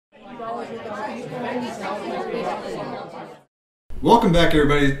Welcome back,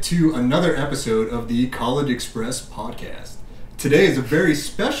 everybody, to another episode of the CollegeXpress podcast. Today is a very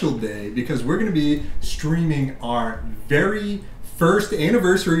special day because we're going to be streaming our very first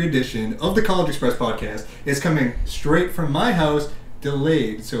anniversary edition of the CollegeXpress podcast. It's coming straight from my house,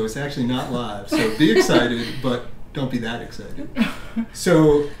 delayed, so it's actually not live. So be excited, but don't be that excited.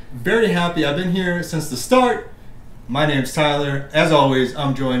 So, very happy. I've been here since the start. My name's Tyler. As always,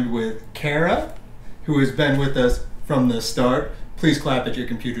 I'm joined with Kara, who has been with us from the start. Please clap at your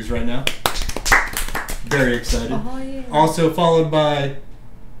computers right now. Very excited. Oh, yeah. Also followed by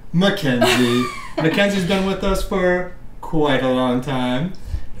Mackenzie. Mackenzie's been with us for quite a long time.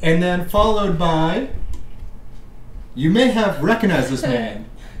 And then followed by, you may have recognized this man.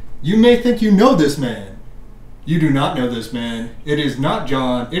 You may think you know this man. You do not know this man. It is not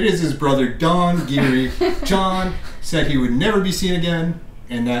John. It is his brother, Don Geary. John said he would never be seen again,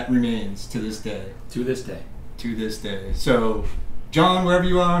 and that remains to this day. To this day. To this day. So, John, wherever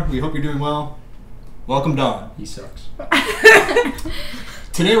you are, we hope you're doing well. Welcome, Don. He sucks.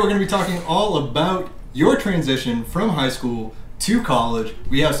 Today we're going to be talking all about your transition from high school to college.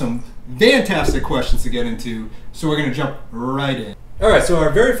 We have some fantastic questions to get into, so we're going to jump right in. All right, so our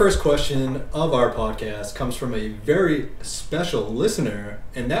very first question of our podcast comes from a very special listener,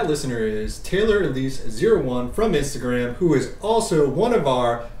 and that listener is Taylor Elise01 from Instagram, who is also one of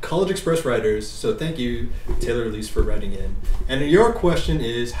our CollegeXpress writers. So thank you, Taylor Elise, for writing in. And your question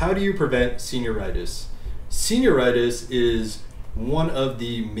is, how do you prevent senioritis? Senioritis is one of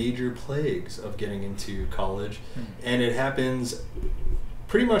the major plagues of getting into college, and it happens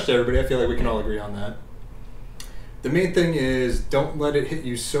pretty much to everybody. I feel like we can all agree on that. The main thing is, don't let it hit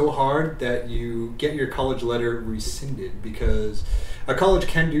you so hard that you get your college letter rescinded, because a college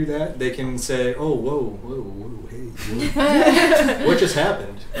can do that. They can say, oh, whoa, hey, whoa. What just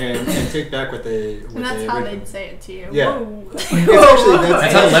happened? And take back what they And that's how they'd say it to you. Yeah. Whoa. It's actually,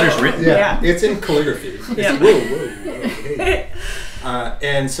 that's how the letter's written. Yeah. It's in calligraphy. It's whoa, hey.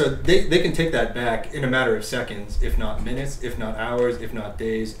 And so they can take that back in a matter of seconds, if not minutes, if not hours, if not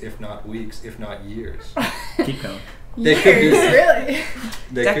days, if not weeks, if not years. Keep going. They could do that. Really?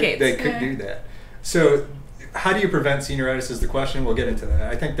 Decades. They could do that. So how do you prevent senioritis is the question. We'll get into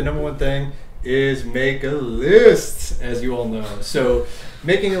that. I think the number one thing is make a list, as you all know. So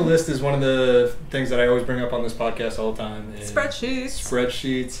making a list is one of the things that I always bring up on this podcast all the time.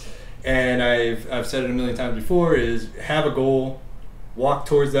 Spreadsheets. And I've said it a million times before, is have a goal. Walk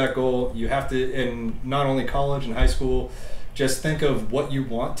towards that goal. You have to, in not only college and high school, just think of what you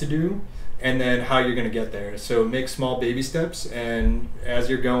want to do and then how you're going to get there. So make small baby steps, and as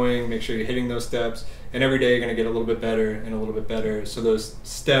you're going, make sure you're hitting those steps, and every day you're going to get a little bit better and a little bit better. So those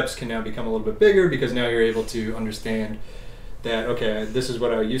steps can now become a little bit bigger, because now you're able to understand that, okay, this is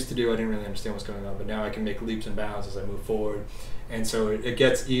what I used to do. I didn't really understand what's going on, but now I can make leaps and bounds as I move forward. And so it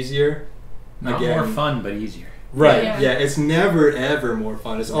gets easier. Not more fun, but easier. Right, yeah, it's never ever more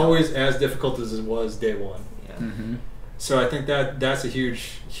fun. It's always as difficult as it was day one. Yeah. Mm-hmm. So I think that's a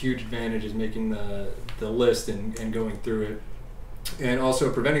huge advantage, is making the list and going through it. And also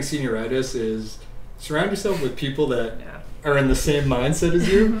preventing senioritis is surround yourself with people that are in the same mindset as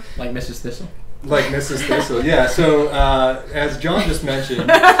you. Like Mrs. Thistle? Like Mrs. Thistle, yeah. So as John just mentioned,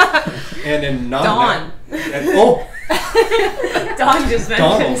 and in Dawn. Don just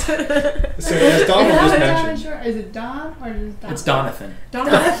mentioned. So as Donald just mentioned. Is it Don or is it Don? It's Donathan.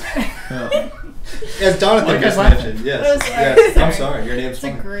 As Donathan just mentioned, yes. I'm sorry, your name's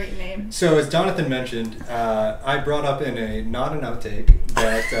fine. It's a great name. So as Donathan mentioned, I brought up in not an outtake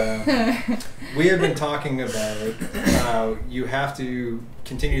that we have been talking about how you have to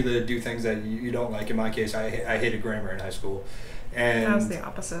continue to do things that you don't like. In my case, I hated grammar in high school. And That was the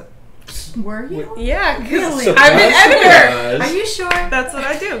opposite. Were you? Yeah, really. Surprise, I'm an editor. Are you sure? That's what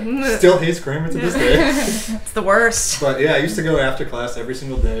I do. Still hates grammar to this day. It's the worst. But yeah, I used to go after class every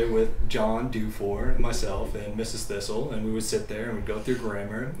single day with John Dufour, myself, and Mrs. Thistle, and we would sit there and we'd go through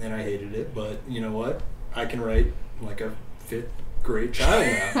grammar, and I hated it. But you know what? I can write like a fifth grade child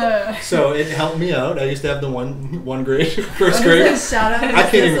now. So it helped me out. I used to have the one grade, first grade. Shout out I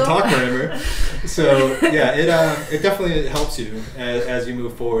can't even talk grammar. So yeah, it definitely helps you as you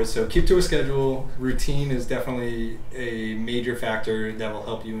move forward. So keep to a schedule. Routine is definitely a major factor that will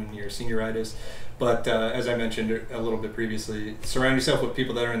help you in your senioritis. But as I mentioned a little bit previously, surround yourself with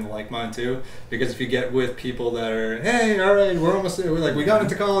people that are in the like mind too. Because if you get with people that are, hey, all right, we're almost there. We got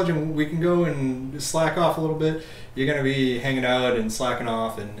into college and we can go and slack off a little bit. You're going to be hanging out and slacking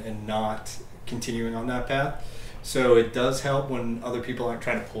off and not continuing on that path. So it does help when other people aren't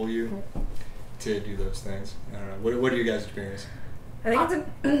trying to pull you to do those things. I don't know. What do you guys experience? I think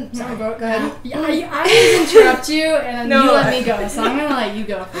it's Sorry, go ahead. Yeah, I always interrupt you, and then you let me go, so I'm gonna let you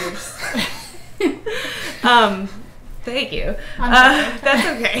go first. Thank you. I'm sorry. That's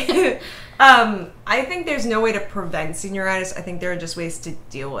okay. I think there's no way to prevent senioritis. I think there are just ways to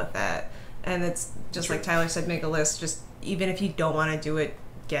deal with it. And it's just like Tyler said, make a list. Just even if you don't want to do it,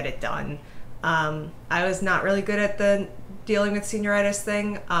 get it done. I was not really good at the dealing with senioritis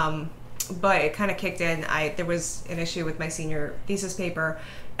thing, but it kind of kicked in. There was an issue with my senior thesis paper,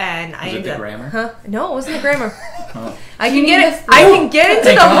 and I ended the up. grammar? Huh? No, it wasn't the grammar. Oh. I can get into Thank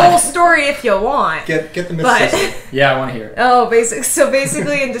the God. whole story if you want. Get the But Mississippi. Yeah, I want to hear it.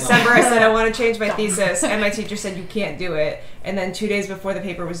 Basically in December I said I want to change my thesis, and my teacher said you can't do it. And then 2 days before the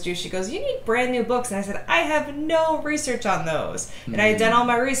paper was due, she goes, "You need brand new books." And I said, "I have no research on those." And I had done all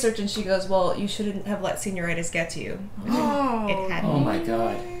my research, and she goes, "Well, you shouldn't have let senioritis get to you." It had Oh my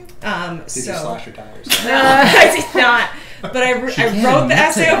God. Did you slash your tires? I did not. But I wrote the admit to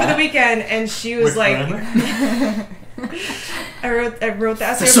essay over that. the weekend, and she was With like, grammar? I wrote the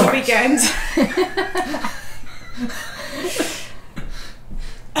essay over the weekend.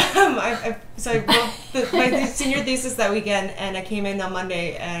 So I wrote my senior thesis that weekend, and I came in on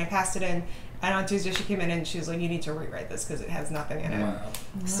Monday, and I passed it in. And on Tuesday she came in, and she was like, "You need to rewrite this because it has nothing in it." Wow.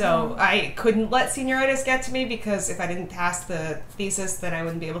 So I couldn't let senioritis get to me, because if I didn't pass the thesis, then I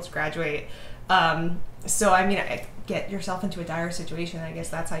wouldn't be able to graduate. So I mean, get yourself into a dire situation. I guess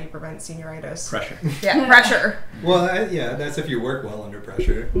that's how you prevent senioritis. Pressure. Yeah, pressure. Well, yeah, that's if you work well under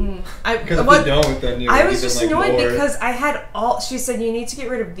pressure. Because if you don't, then you're I was even, just like, annoyed more... because I had all. She said you need to get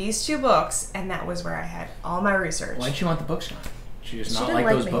rid of these 2 books, and that was where I had all my research. Why'd you want the books gone? She does She not didn't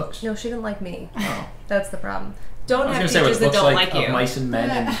like those me. books. No, she didn't like me. Oh. That's the problem. Don't I was have gonna say, teachers with that books don't like like you. Of Mice and Men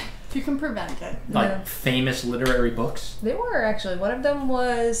and If you can prevent it. like famous literary books. They were actually. One of them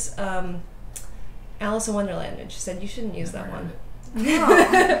was Alice in Wonderland, and she said you shouldn't use that one.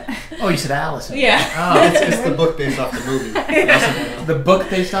 Oh, you said Allison. Yeah. Oh, It's the book based off the movie. the book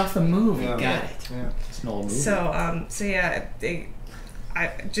based off the movie. Yeah. Got it. Yeah. It's an old movie. So yeah,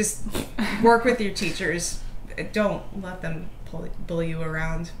 I just work with your teachers. Don't let them bully you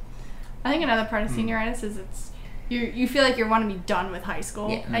around. I think another part of senioritis is you feel like you want to be done with high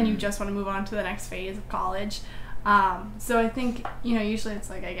school, and you just want to move on to the next phase of college. So I think, usually it's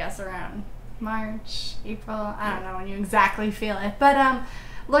like, I guess, around March, April, I don't know when you exactly feel it, but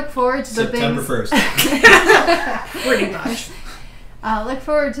look forward to the September things 1st. Pretty much. look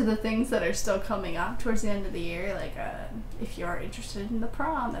forward to the things that are still coming up towards the end of the year, like if you're interested in the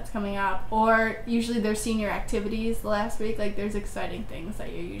prom that's coming up, or usually there's senior activities the last week. Like, there's exciting things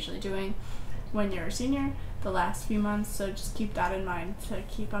that you're usually doing when you're a senior the last few months, so just keep that in mind to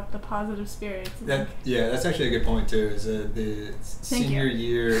keep up the positive spirits. That's actually a good point too, is the senior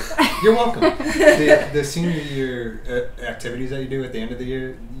you. year. You're welcome. The senior year activities that you do at the end of the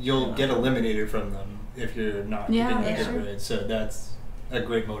year, you'll get eliminated from them if you're not getting a good grade. So that's a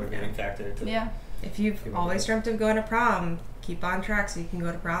great motivating factor to If you've always dreamt of going to prom, keep on track so you can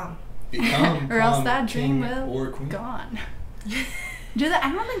go to prom. become Or else prom that dream king will or queen. gone. Do that?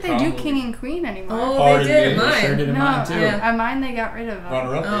 I don't think they do king and queen anymore. Oh, Pardon they did me. at mine. Sure did in mine too. At mine they got rid of them.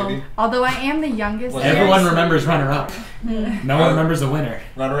 Runner up, baby. Although I am the youngest. Well, here, Everyone so- remembers runner up. No one remembers the winner.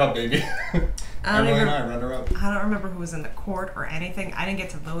 Runner up, baby. I don't Emily even- and I, runner up. I don't remember who was in the court or anything. I didn't get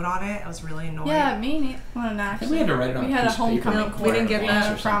to vote on it. I was really annoyed. Yeah, me neither. Well, no, I think actually, we had to write it on we a had a piece of paper. homecoming No, court. we didn't get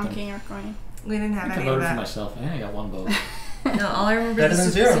that. a or prom something. king or queen. We didn't have I any of voted for that. myself. I got one vote. No, all I remember Better is than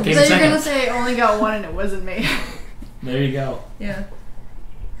the zero. super- Came So you're second. gonna say I only got one and it wasn't me. There you go. Yeah.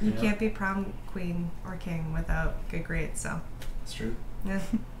 You Yeah. can't be prom queen or king without good grades, so. That's true. Yeah.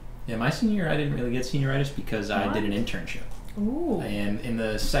 Yeah, my senior year I didn't really get senioritis because I did an internship. Ooh. And in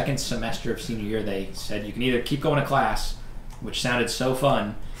the second semester of senior year, they said you can either keep going to class, which sounded so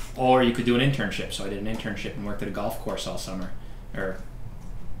fun, or you could do an internship. So I did an internship and worked at a golf course all summer. Or,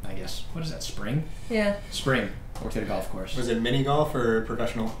 I guess, what is that, spring? Yeah. Spring. Worked at a golf course. Was it mini golf or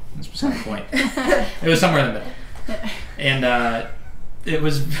professional? That's beside the point. It was somewhere in the middle. And it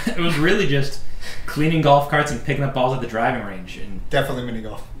was really just cleaning golf carts and picking up balls at the driving range. And Definitely mini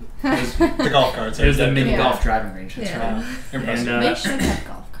golf. it was, The golf carts. it was the are mini Yeah. golf driving range. That's Yeah. right. impressive. And, They should have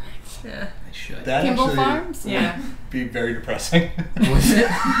golf carts. Yeah. I should. That Kimball actually Farms? Yeah. be very depressing. Was it?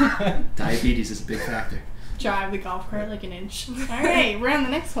 Diabetes is a big factor. Drive the golf cart like an inch. Alright, we're on the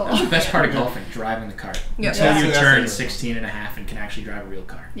next hole. That's the best part of golfing, driving the cart. Yeah. Until Yeah. you That's turn the- 16 and a half and can actually drive a real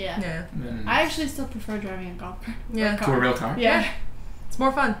car. Yeah. Yeah. And then I actually still prefer driving a golf cart. Yeah. to a real car? Yeah. It's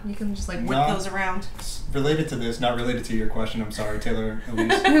more fun. You can just like whip No. those around. Related to this, not related to your question, I'm sorry, Taylor,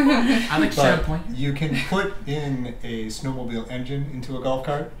 Elise. I like to share a But point. you can put in a snowmobile engine into a golf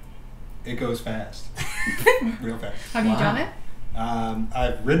cart. It goes fast. Real fast. Have you Wow. done it?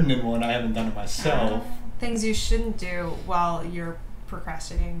 I've ridden in one. I haven't done it myself. Things you shouldn't do while you're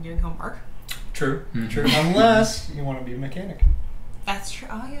procrastinating doing homework. True. Unless you want to be a mechanic. That's true.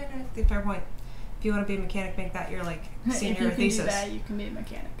 Oh yeah, no, fair point. If you want to be a mechanic, make that your like senior if you thesis. can do that, you can be a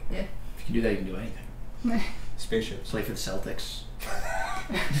mechanic. Yeah. If you can do that, you can do anything. Spaceships. Play for the Celtics.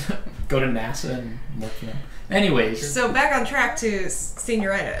 Go to NASA and work for them. Anyways. So back on track to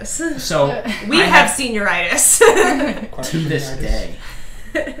senioritis. So we have senioritis. To this day.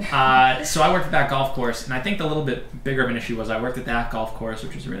 So I worked at that golf course, and I think the little bit bigger of an issue was I worked at that golf course,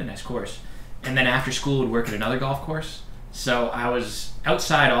 which was a really nice course, and then after school would work at another golf course. So I was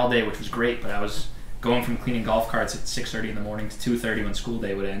outside all day, which was great, but I was going from cleaning golf carts at 6:30 in the morning to 2:30 when school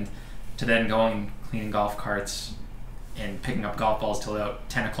day would end, to then going and cleaning golf carts and picking up golf balls till about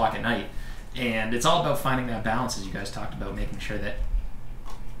 10 o'clock at night. And it's all about finding that balance, as you guys talked about, making sure that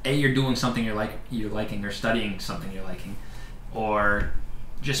A, you're doing something you're liking, or studying something you're liking, or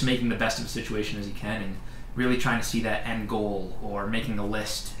just making the best of the situation as you can, and really trying to see that end goal, or making a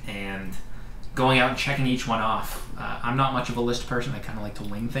list and going out and checking each one off. I'm not much of a list person. I kind of like to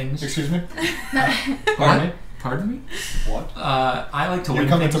wing things. Excuse me? Pardon me? Pardon me? What? I like to You're wing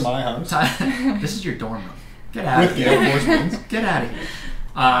coming things. to my house? This is your dorm room. Get out With of the here. Air Force Ones? Get out of here.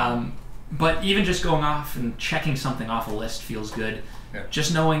 But even just going off and checking something off a list feels good. Yeah.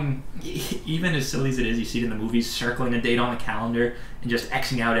 Just knowing, even as silly as it is, you see it in the movies, circling a date on the calendar and just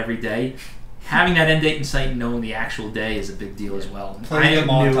Xing out every day. Having that end date in sight and knowing the actual day is a big deal as well. Playing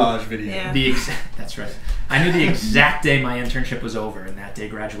the montage video. Yeah. That's right. I knew the exact day my internship was over and that day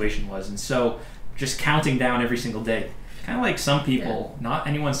graduation was. And so just counting down every single day. Kind of like some people, not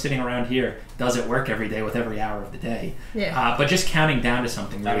anyone sitting around here does at work every day with every hour of the day. Yeah. But just counting down to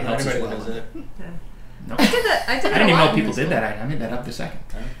something really helps as well. No. I did that. I didn't even know in people school. did that. I made that up the second.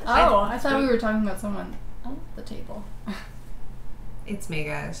 Oh, I thought we were talking about someone at the table. It's me,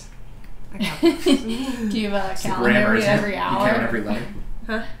 guys. I got Do you have a It's the calendar grammar, isn't it? every You hour? count every letter.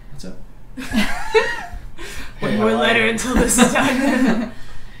 Huh? What's up? One more letter until this is done.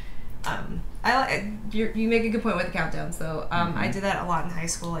 You make a good point with the countdowns, though. I did that a lot in high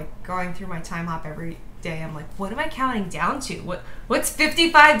school, like going through my time hop every day. I'm like, what am I counting down to? What's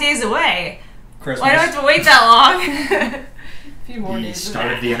 55 days away? Christmas. Why do I have to wait that long? A few more The days.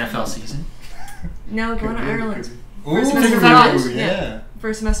 start of the NFL season. No, going to Ireland. Ooh, semester abroad. yeah.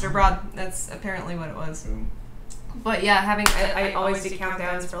 First semester abroad. That's apparently what it was. But yeah, I always did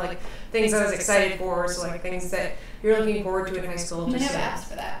countdowns for like things I was excited for, so like things that you're looking forward to in high school. They Just have like- apps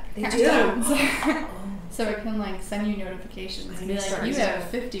for that. They Countdowns. So it can like send you notifications and be like, you have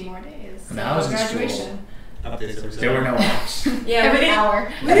 50 more days. When I was in graduation. There were no apps. Yeah, Every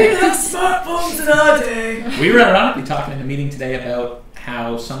hour. we didn't have smartphones in our day. We were ironically talking in a meeting today about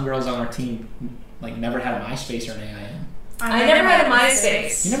how some girls on our team like never had a MySpace or an AIM. I never had a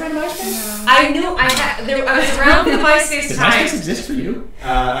MySpace. You never had a MySpace? I knew I was around for the MySpace Does time. MySpace exist for you?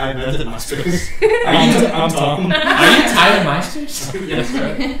 I invented MySpace. I'm Tom. Are you Tyler MySpace? Yes,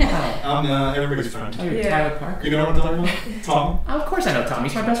 sir. Oh. I'm everybody's friend. Oh, you're Yeah. Tyler Parker. You know what I'm talking about? Tom? Oh, of course I know Tom.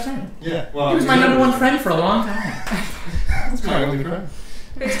 He's my best friend. Yeah. Well, He was my number one friend for a long time. That's my only friend.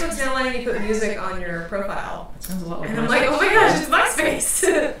 Facebook's now letting you put music on your profile. That sounds a lot like And I'm MySpace. like, oh my gosh, it's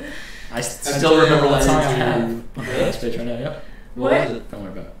MySpace. I still remember what song I have on MySpace right now. Yep. What? was it? Don't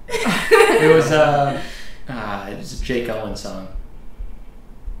worry about it. It was a Jake Owen song.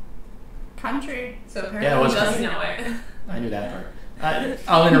 Country. So Yeah, it apparently was he does country. know it. I knew that part.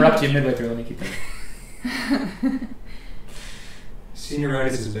 I'll interrupt you midway through. Let me keep going.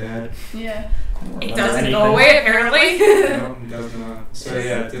 Senioritis is bad. Yeah. I don't It remember doesn't anything. go away apparently. No, it does not. So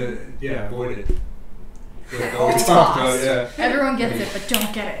yeah, avoid it. Like all we talked about, yeah. Everyone gets it, but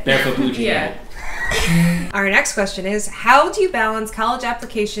don't get it. Barefoot blue jean. Yeah. Our next question is, how do you balance college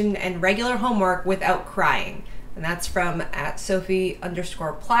application and regular homework without crying? And that's from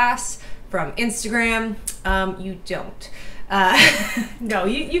 @Sophie_Plass from Instagram. You don't. No,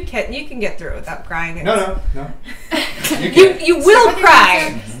 you can get through it without crying. No. You will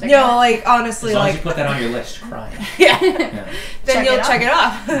cry. Stick No, it. like honestly, As long as like you put that on your list, crying. yeah. Yeah. Then Check you'll it check it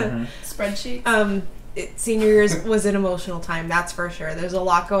off. Spreadsheet. Senior years was an emotional time, that's for sure. There's a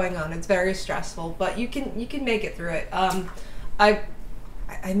lot going on. It's very stressful, but you can make it through it. I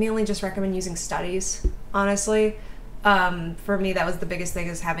mainly just recommend using studies, honestly. For me, that was the biggest thing,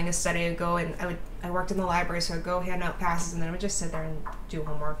 is having a study to go, and I worked in the library, so I'd go hand out passes, and then I would just sit there and do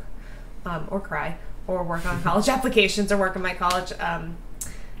homework, or cry, or work on college applications, or work on my college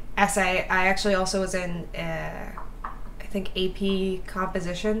essay. I actually also was in I think AP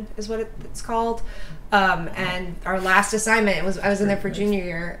composition is what it's called. And our last assignment I was in there for junior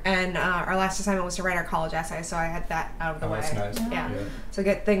year, and our last assignment was to write our college essay. So I had that out of the way. That's nice. Yeah. So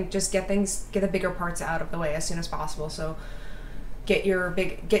get the bigger parts out of the way as soon as possible. So get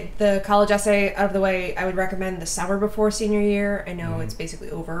the college essay out of the way. I would recommend the summer before senior year. I know it's basically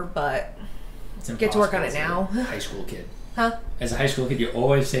over, but get to work on it now. As a high school kid. Huh? As a high school kid, you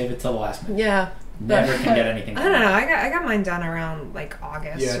always save it till the last minute. Yeah. Never can get anything I done. don't know. I got mine done around like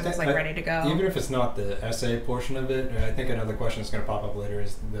August. Yeah, It was like ready to go. Even if it's not the essay portion of it, I think another question that's going to pop up later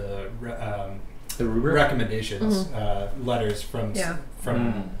is the rubric? recommendations, letters from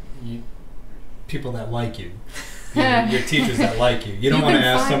people that like you. Your teachers that like you. You don't want to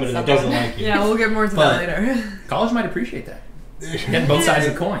ask somebody that doesn't like you. Yeah, we'll get more to that later. College might appreciate that. Getting both sides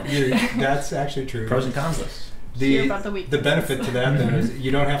of the coin. That's actually true. Pros and cons list. The benefit to that, though, is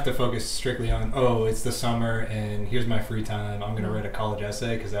you don't have to focus strictly on, it's the summer and here's my free time. I'm going to write a college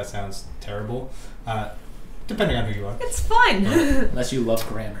essay because that sounds terrible. Depending on who you are. It's fun. Unless you love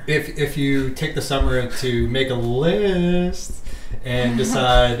grammar. If you take the summer to make a list and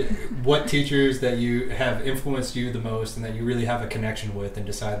decide what teachers that you have influenced you the most and that you really have a connection with, and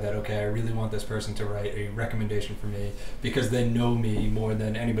decide that, okay, I really want this person to write a recommendation for me because they know me more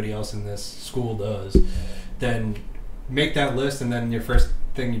than anybody else in this school does, then make that list, and then your first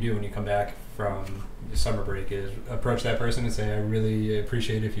thing you do when you come back from summer break is approach that person and say, I really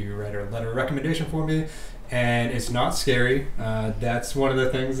appreciate if you write a letter of recommendation for me. And it's not scary. That's one of the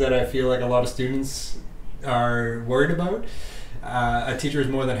things that I feel like a lot of students are worried about. A teacher is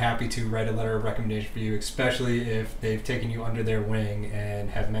more than happy to write a letter of recommendation for you, especially if they've taken you under their wing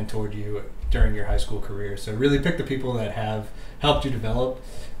and have mentored you during your high school career. So really pick the people that have helped you develop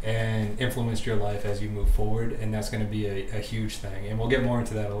and influenced your life as you move forward, and that's going to be a huge thing. And we'll get more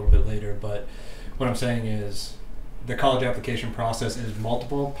into that a little bit later, but what I'm saying is the college application process is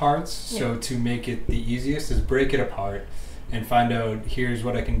multiple parts, so to make it the easiest is break it apart and find out, here's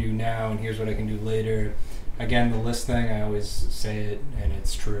what I can do now and here's what I can do later. Again, the list thing, I always say it and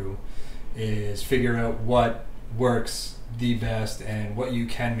it's true, is figure out what works the best and what you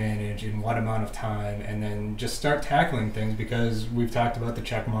can manage in what amount of time, and then just start tackling things, because we've talked about the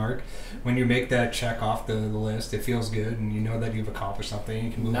check mark. When you make that check off the list, it feels good and you know that you've accomplished something. You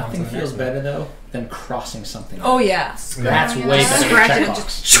can move on to the next. Nothing feels better though than crossing something. Oh yeah, that's way better Scratch than it and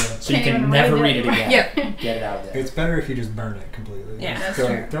checkbox. So you can never read it again. Yeah. Get it out of there. It's better if you just burn it completely. Yeah, Just that's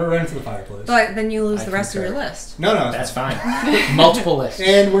true. throw it right into the fireplace. But then you lose the rest of your list. No, That's fine. Multiple lists.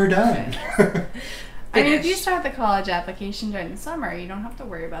 And we're done. I mean, if you start the college application during the summer, you don't have to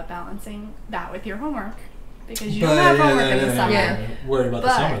worry about balancing that with your homework, because you don't have homework in the summer. Yeah. Worried about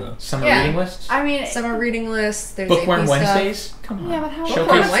the summer though. Summer Yeah. reading lists. I mean, Summer reading lists. There's Bookworm AP Wednesdays. stuff. Come on. yeah, but how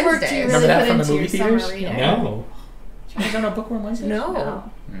Showcase much work do you Wednesdays. really Remember that put from the into movie your summer theaters? reading? No. You guys don't know Bookworm Wednesdays?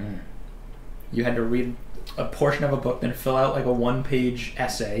 No. You had to read a portion of a book, then fill out like a one-page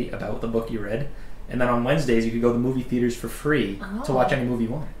essay about the book you read, and then on Wednesdays you could go to the movie theaters for free to watch any movie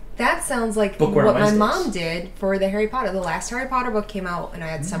you want. That sounds like Bookworm what Wednesdays. my mom did for the Harry Potter. The last Harry Potter book came out, and I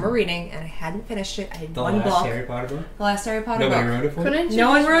had summer reading, and I hadn't finished it. I had The one last book. Harry Potter book? The last Harry Potter Nobody book. wrote it for you? Couldn't you No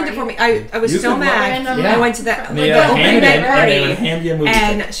one just ruined it write for me. I was You so could mad. write it. I went to the And they had a opening hand night in, and they would party, hand you a movie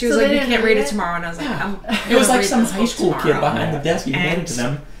and ticket. she was So like, they "You didn't can't read read it it? tomorrow." And I was like, Yeah. "I'm It was gonna like read some this high book school kid tomorrow." behind the desk. You handed it to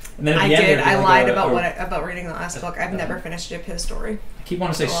them. And then at I the end, did. there'd be I like lied a- about reading the last book. I've never finished it. His story. I keep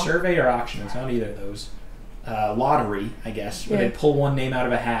wanting to say Cool. survey or auction. It's not either of those. Lottery, I guess, where Yeah. they'd pull one name out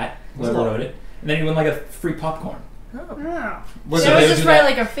of a hat, whoever What's wrote it, and then you win like a free popcorn. Oh. Was So it- I was they just do write that-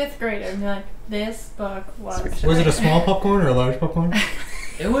 like a 5th grader and be like, this book was. Was it a small popcorn or a large popcorn?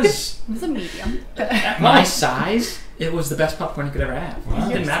 It was It was a medium. at my size. It was the best popcorn you could ever have. Wow.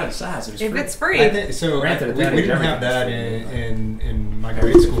 It didn't matter the size. It was If free. it's free, I think, so Granted, we that didn't is have that everything. in my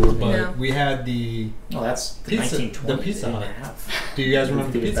grade school, but No. we had the. Well, that's the Pizza- 1920s. the Pizza They didn't Hut. have- Do you guys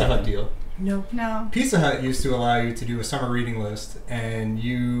remember the Movie Pizza theaters Hut back deal? no. No. Pizza Hut used to allow you to do a summer reading list, and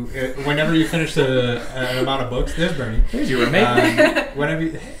you, whenever you finished an amount of books, there's Bernie. There's your roommate.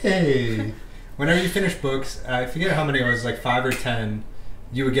 Whenever you finish books, I forget how many it was, like 5 or 10.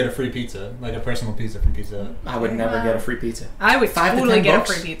 You would get a free pizza, like a personal pizza from Pizza Hut. I would never get a free pizza. I would 5 to totally 10 get books?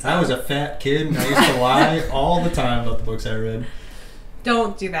 a free pizza. I was a fat kid, and I used to lie all the time about the books I read.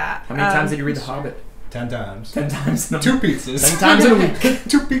 Don't do that. How many times did you read The Hobbit? 10 times. 10 times in a 2 pizzas. 10 times in a week.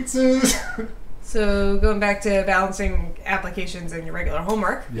 2 pizzas. So going back to balancing applications and your regular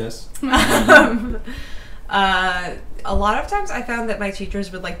homework. Yes. A lot of times I found that my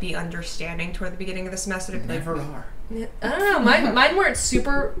teachers would like be understanding toward the beginning of the semester. To be like, Never are. I don't know. Mine weren't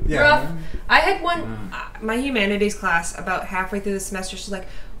super Yeah. rough. I had one, my humanities class, about halfway through the semester. She's like,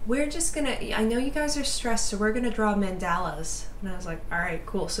 we're just gonna, I know you guys are stressed, so we're gonna draw mandalas. And I was like, all right,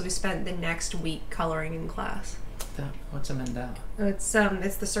 cool. So we spent the next week coloring in class. What's a mandala?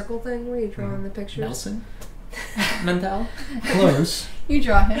 It's the circle thing where you draw on the pictures. Nelson mandala. Close. You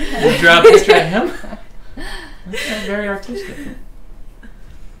draw him. You draw a picture of him. That's very artistic.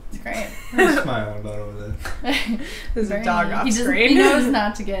 It's great. I'm smiling about it over there. There's a Very dog neat. off He screen. He knows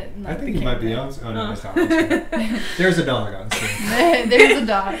not to get. I think he might be on. Oh no, it's not on screen. There's a dog on screen. There's a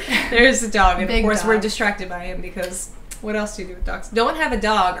dog. There's a dog, and of Big course we're dog. distracted by him because what else do you do with dogs? Don't have a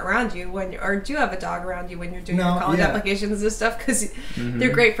dog around you or do you have a dog around you when you're doing No, your college yeah. applications and stuff? Because they're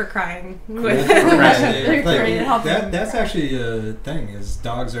great for crying. Right, They're like, great at helping. that's actually a thing. Is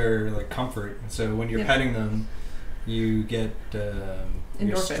dogs are like comfort. So when you're petting them, you get your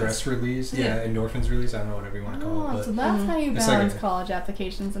Endorphins. stress released. Yeah. Endorphins released. I don't know whatever you want to call it. Oh, But so that's how you It's like balance a- college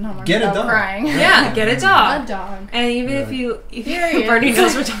applications and homework Get a without dog. crying. Yeah, get a dog. A dog. And even Yeah. if you Period. Bernie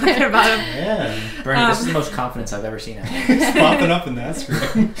knows we're talking about him. yeah, Bernie, this is the most confidence I've ever seen him. he's popping up in that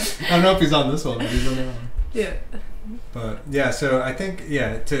screen. I don't know if he's on this one, but he's on that one. Yeah. But yeah, so I think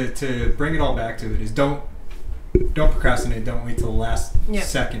to bring it all back to it is don't procrastinate. Don't wait till the last Yeah.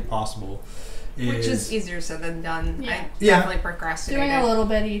 second possible. Which is easier said than done. Yeah. I Yeah. definitely procrastinated. Doing a little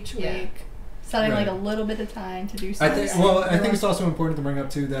bit each Yeah. week. Setting like Right. a little bit of time to do I something. think. Well, I think it's also important to bring up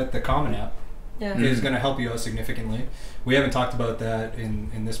too that the Common App Yeah. is going to help you out significantly. We haven't talked about that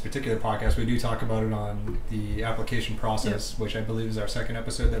in this particular podcast. We do talk about it on the application process, which I believe is our second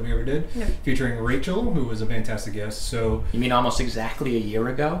episode that we ever did, Yeah. featuring Rachel, who was a fantastic guest. So You mean almost exactly a year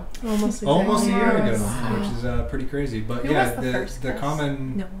ago? Almost almost a year ago, Wow. which is pretty crazy. But Who yeah, was the first the guest?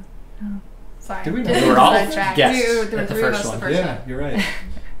 Common. No. Sorry. Did we know? Didn't We were all sidetrack. guests Dude, there were at the three of first us the one. first Yeah, time. you're right.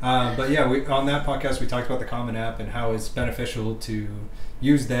 But yeah, on that podcast we talked about the Common App and how it's beneficial to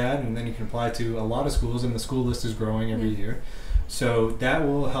use that, and then you can apply to a lot of schools, and the school list is growing every year. So that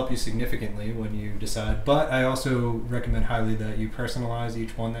will help you significantly when you decide. But I also recommend highly that you personalize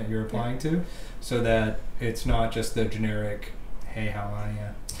each one that you're applying to, so that it's not just the generic "Hey, how are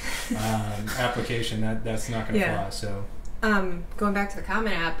you?" application. That's not going to Yeah. fly. So Going back to the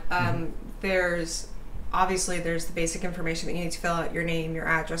Common App, there's the basic information that you need to fill out, your name, your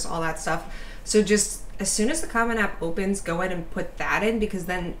address, all that stuff. So just as soon as the Common App opens, go ahead and put that in, because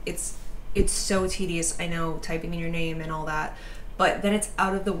then it's so tedious, I know, typing in your name and all that, but then it's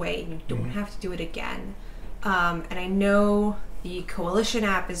out of the way and you don't have to do it again. And I know the Coalition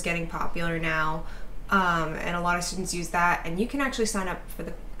app is getting popular now, and a lot of students use that, and you can actually sign up for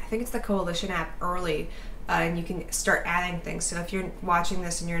I think it's the Coalition app early, and you can start adding things. So if you're watching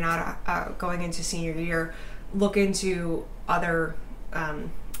this and you're not going into senior year, look into other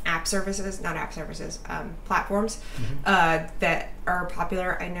platforms that are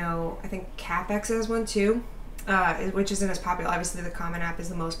popular. I think CapEx has one too, which isn't as popular. Obviously the Common App is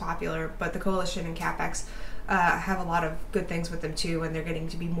the most popular, but the Coalition and CapEx have a lot of good things with them too, and they're getting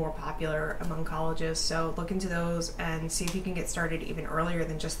to be more popular among colleges. So look into those and see if you can get started even earlier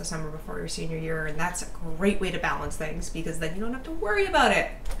than just the summer before your senior year, and that's a great way to balance things, because then you don't have to worry about it.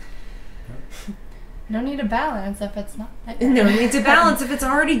 No need to balance if it's not. No need to balance if it's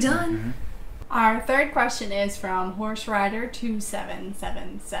already done. Our third question is from Horse Rider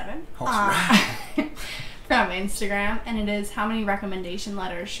 2777 from Instagram, and it is, how many recommendation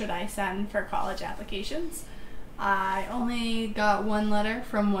letters should I send for college applications? I only got one letter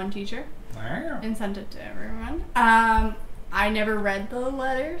from one teacher and sent it to everyone. I never read the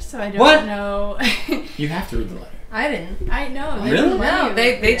letter, so I don't know. You have to read the letter. I didn't. I know. Really? No,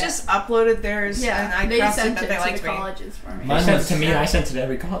 they just uploaded theirs, and I they trusted sent that it they to liked the me. colleges for me. You Mine sent it was- to me, and I sent it to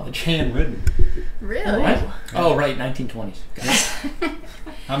every college. handwritten. Really? What? Oh, right, 1920s. Got it.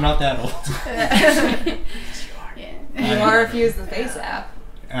 I'm not that old. Yeah. You are if you use the Face app.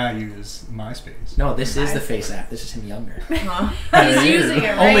 I use MySpace. No, this is the Face app. This is him younger. He's using it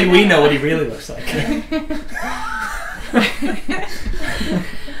right Only we now. know what he really looks like.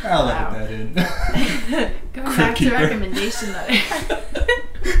 I'll Wow. edit that in. Going back to Keeper. recommendation letter.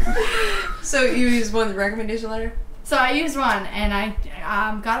 So you use one recommendation letter? So I used one, and I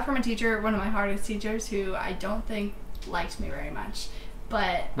got it from a teacher, one of my hardest teachers, who I don't think liked me very much.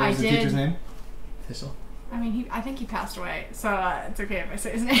 But What was I the did. teacher's name? Thistle. I mean, I think he passed away, so it's okay if I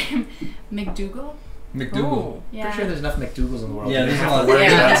say his name. McDougal. McDougal. Yeah, Pretty sure there's enough McDougals in the world. Yeah, You there's have a lot to of- worry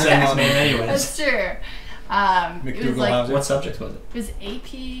Yeah. about saying his That's name anyways. that's true. It was McDougal like Hauser. What subject was it? it was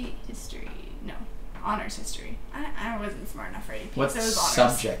AP history. No, honors history. I wasn't smart enough for AP. What so it was honors.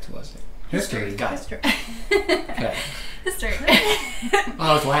 subject was it? History. Got it. History. Okay. History.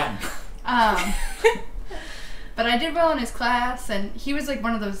 Oh, it's Latin. But I did well in his class, and he was like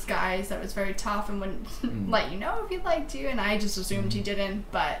one of those guys that was very tough and wouldn't let you know if he liked you, and I just assumed he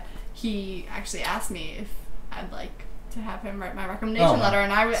didn't, but he actually asked me if I'd like to have him write my recommendation letter,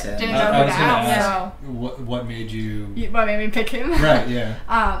 and I didn't know who to ask. So what made you... What made me pick him? Right,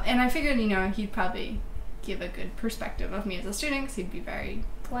 yeah. And I figured, he'd probably give a good perspective of me as a student, because he'd be very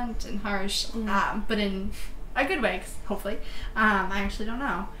blunt and harsh, but in a good way, hopefully. I actually don't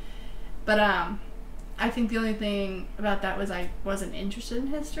know. But I think the only thing about that was I wasn't interested in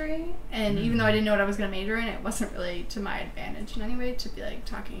history, and even though I didn't know what I was going to major in, it wasn't really to my advantage in any way to be like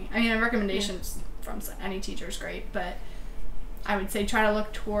talking. I mean, recommendations from any teacher is great, but I would say try to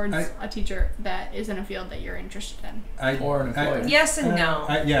look towards a teacher that is in a field that you're interested in. Or an employer. Yes and no.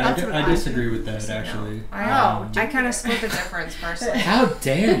 I disagree with that, actually. No. I kind of split the difference personally. How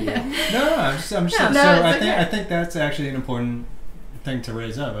dare you? No, I'm just I think that's actually an important thing to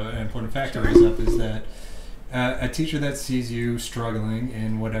raise up, an important fact to raise up, is that a teacher that sees you struggling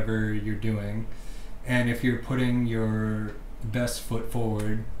in whatever you're doing, and if you're putting your best foot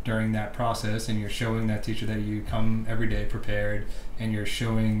forward during that process, and you're showing that teacher that you come every day prepared, and you're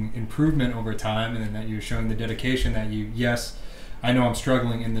showing improvement over time, and then that you're showing the dedication that yes, I know I'm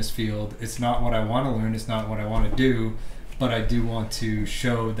struggling in this field, it's not what I want to learn, it's not what I want to do, but I do want to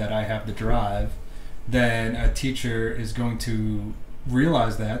show that I have the drive, then a teacher is going to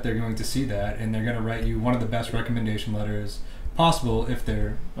realize that, they're going to see that, and they're going to write you one of the best recommendation letters possible if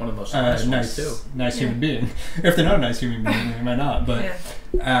they're one of the most nice human being. If they're not a nice human being, they might not. But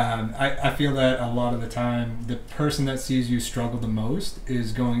I feel that a lot of the time, the person that sees you struggle the most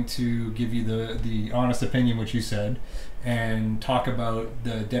is going to give you the honest opinion, which you said, and talk about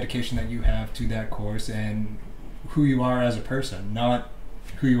the dedication that you have to that course and who you are as a person, not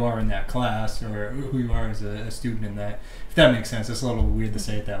who you are in that class or who you are as a student in that. If that makes sense. It's a little weird to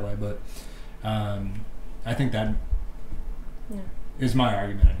say it that way, but I think that is my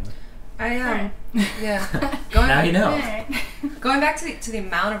argument anyway. Now you know. Going back to the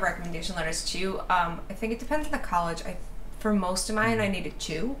amount of recommendation letters too, I think it depends on the college. For most of mine, I needed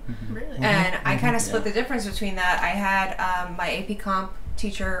 2. Really? And I kind of split the difference between that. I had my AP Comp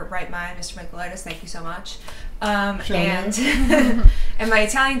teacher write mine, Mr. Michaelitis, thank you so much. And my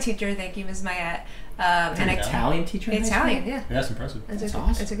Italian teacher, thank you, Ms. Mayette. An Italian teacher? Italian, yeah. That's impressive. That's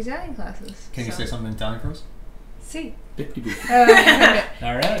awesome. I took Italian classes. Can you say something in Italian for us? Si.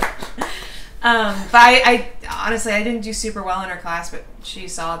 All right. But I honestly, I didn't do super well in her class, but she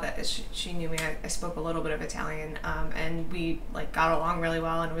saw that she knew me. I spoke a little bit of Italian, and we got along really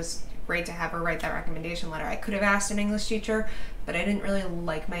well, and it was great to have her write that recommendation letter. I could have asked an English teacher, but I didn't really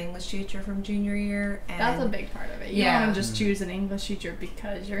like my English teacher from junior year. And that's a big part of it. You don't want to just choose an English teacher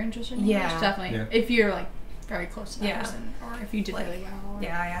because you're interested in English. Definitely. Yeah. If you're very close to that person, or if you did really well.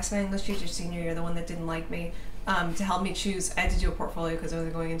 Yeah, I asked my English teacher senior year, the one that didn't like me, to help me choose. I had to do a portfolio because I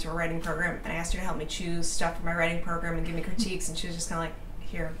was going into a writing program, and I asked her to help me choose stuff for my writing program and give me critiques, and she was just kind of like,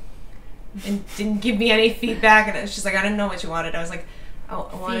 here, and didn't give me any feedback, and she's like, I didn't know what you wanted. I was like, I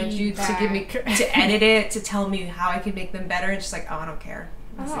wanted you to give me, to edit it, to tell me how I could make them better, and she's like, I don't care.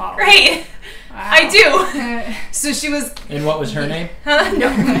 I was like, great. Wow. I do. So she was... And what was her name? Huh? No.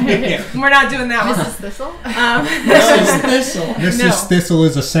 We're not doing that one. Mrs. Thistle? Mrs. Thistle. Mrs. Thistle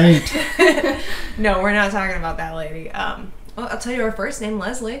is a saint. No, we're not talking about that lady. Well, I'll tell you her first name,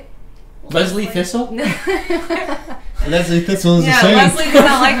 Leslie. Leslie Thistle? Leslie Thistle is a saint. Leslie does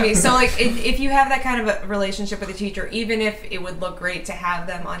not like me. So, if you have that kind of a relationship with a teacher, even if it would look great to have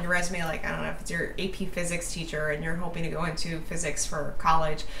them on your resume, I don't know, if it's your AP Physics teacher and you're hoping to go into physics for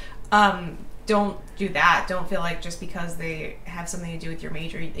college, don't do that. Don't feel like just because they have something to do with your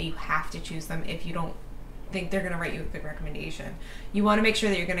major that you have to choose them if you don't think they're going to write you a good recommendation. You want to make sure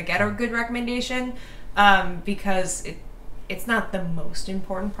that you're going to get a good recommendation, because it's not the most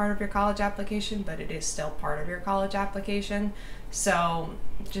important part of your college application, but it is still part of your college application. So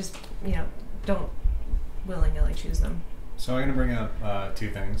just, don't willy-nilly choose them. So I'm going to bring up 2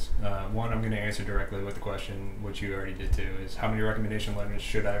 things. One, I'm going to answer directly with the question, which you already did too, is how many recommendation letters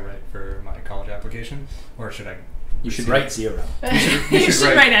should I write for my college application? Or should I... You should write 0. You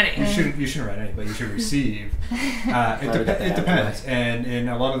should write any. You shouldn't write any, but you should receive. It depends. And in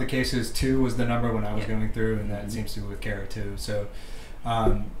a lot of the cases, 2 was the number when I was going through, and that seems to be with Kara too. So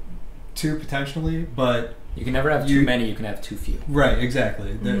 2 potentially, but... You can never have too many, you can have too few. Right,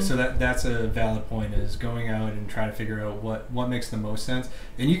 exactly. So that's a valid point, is going out and trying to figure out what makes the most sense.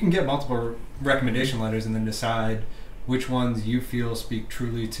 And you can get multiple recommendation letters and then decide which ones you feel speak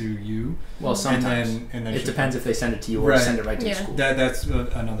truly to you. Well, sometimes. And then it depends if they send it to you or send it right to the school. That's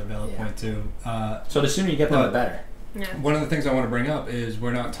another valid point too. So the sooner you get them, the better. Yeah. One of the things I want to bring up is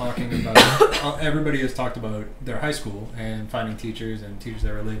we're not talking about, everybody has talked about their high school and finding teachers and teachers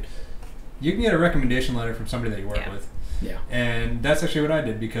that relate. You can get a recommendation letter from somebody that you work with. Yeah. And that's actually what I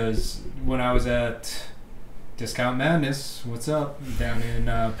did, because when I was at Discount Madness, what's up, down in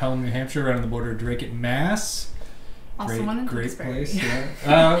Pelham, New Hampshire, right on the border of Drake and Mass. Also one in Great Tewksbury. place,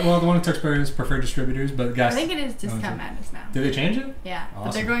 yeah. Well, the one in Tewksbury is Preferred Distributors, but guys, I think it is Discount Madness now. did they change it? Yeah, but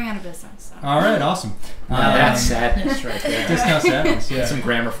Awesome. they're going out of business. So. All right, awesome. Now that's sadness right there. Discount Sadness, yeah. Some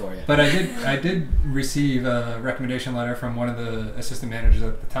grammar for you. But I did receive a recommendation letter from one of the assistant managers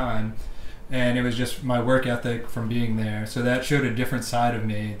at the time, and it was just my work ethic from being there. So that showed a different side of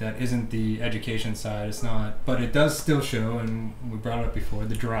me that isn't the education side. It's not, but it does still show, and we brought it up before,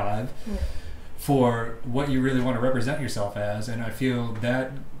 the drive for what you really want to represent yourself as. And I feel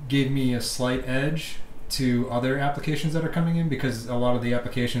that gave me a slight edge to other applications that are coming in, because a lot of the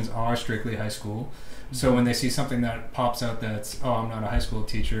applications are strictly high school. So when they see something that pops out that's, oh, I'm not a high school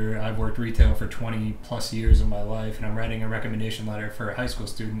teacher, I've worked retail for 20 plus years of my life, and I'm writing a recommendation letter for a high school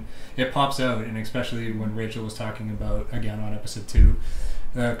student, it pops out. And especially when Rachel was talking about, again on episode 2,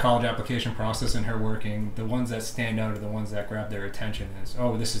 the college application process and her working, the ones that stand out are the ones that grab their attention is,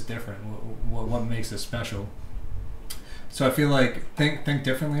 oh, this is different. What makes this special? So I feel like think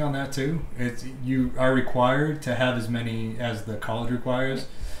differently on that too. It's, you are required to have as many as the college requires.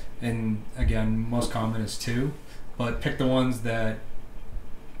 And again, most common is 2, but pick the ones that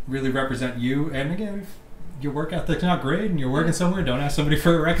really represent you. And again, if your work ethic's not great and you're working somewhere, don't ask somebody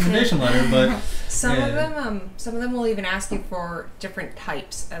for a recommendation letter. But some of them will even ask you for different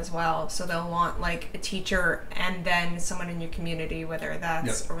types as well. So they'll want like a teacher and then someone in your community, whether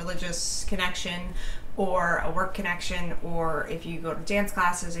that's a religious connection or a work connection, or if you go to dance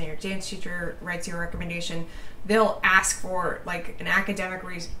classes and your dance teacher writes you a recommendation, they'll ask for like an academic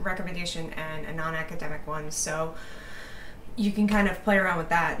recommendation and a non-academic one. So you can kind of play around with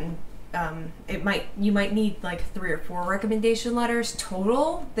that, and you might need like 3 or 4 recommendation letters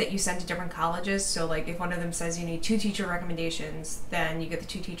total that you send to different colleges. So like if one of them says you need 2 teacher recommendations, then you get the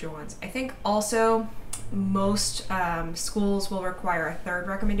 2 teacher ones. I think also most schools will require a 3rd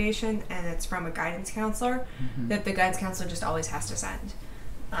recommendation, and it's from a guidance counselor that the guidance counselor just always has to send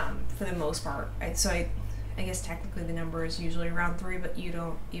for the most part. I guess technically the number is usually around 3, but you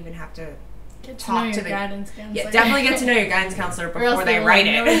don't even have to Get to talk know to your the guidance counselor. Yeah, definitely get to know your guidance counselor Or else before they they'll write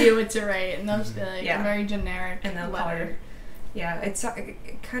have it. no idea what to write, and they'll just be like a very generic And they'll call letter. her. Yeah,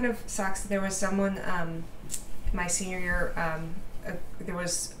 it kind of sucks. There was someone my senior year. There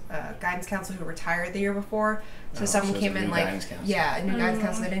was a guidance counselor who retired the year before. So someone came in like, a new guidance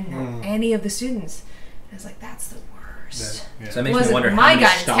counselor. They didn't know any of the students. And I was like, that's the worst. So that makes me wonder how many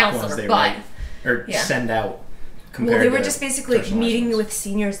stock ones they write or send out. Well, they were just basically meeting with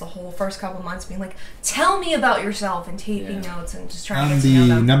seniors the whole first couple months, being like, tell me about yourself, and taking notes and just trying to get to know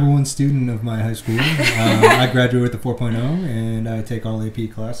them. I'm the number 1 student of my high school. I graduated with a 4.0, and I take all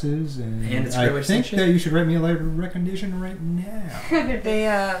AP classes. And it's I think that you should write me a letter of recommendation right now.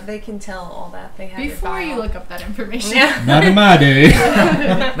 They can tell all that. They have Before you look up that information. Yeah. Not in my day.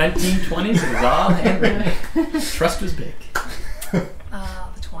 1920s, it was all handwritten. Trust was big. The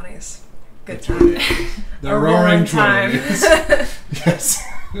 20s. Good time. The roaring time. Yes.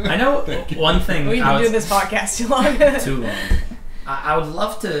 I know one thing. We can do this podcast too long. Too long. I would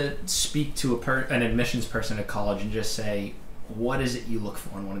love to speak to an admissions person at college and just say, what is it you look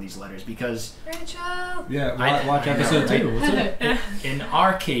for in one of these letters? Because Rachel. Yeah, watch episode 2. What's it? In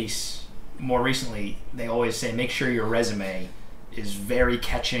our case, more recently, they always say, make sure your resume is very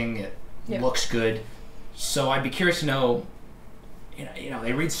catching. It looks good. So I'd be curious to know. You know,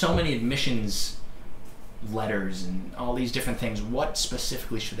 they read so many admissions letters and all these different things. What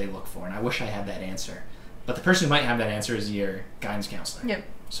specifically should they look for? And I wish I had that answer. But the person who might have that answer is your guidance counselor. Yep.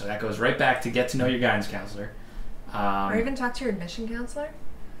 So that goes right back to get to know your guidance counselor. Or even talk to your admission counselor.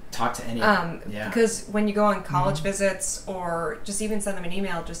 Talk to any. Because when you go on college visits, or just even send them an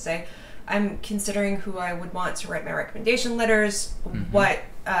email, just say, I'm considering who I would want to write my recommendation letters. What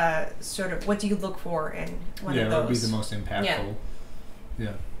what do you look for in one of those? Yeah, what would be the most impactful.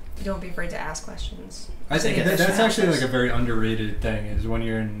 Yeah. Don't be afraid to ask questions. I think that's actually like a very underrated thing, is when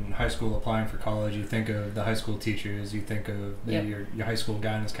you're in high school applying for college, you think of the high school teachers, you think of your high school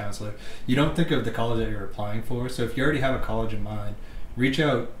guidance counselor. You don't think of the college that you're applying for. So if you already have a college in mind, reach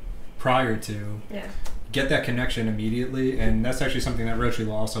out prior to, get that connection immediately. And that's actually something that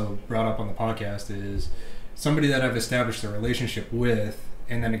Rochelle also brought up on the podcast, is somebody that I've established a relationship with,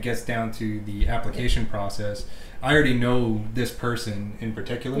 and then it gets down to the application process. I already know this person in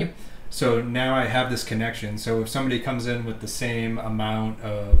particular. So now I have this connection. So if somebody comes in with the same amount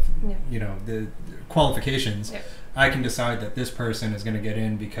of, the qualifications, I can decide that this person is going to get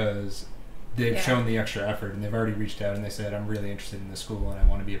in because they've shown the extra effort and they've already reached out and they said, I'm really interested in this school and I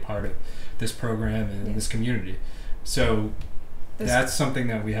want to be a part of this program and this community. So that's something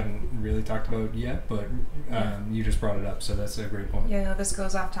that we haven't really talked about yet, but you just brought it up, so that's a great point. Yeah, no, this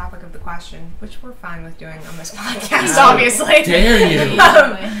goes off topic of the question, which we're fine with doing on this podcast, obviously. Dare you!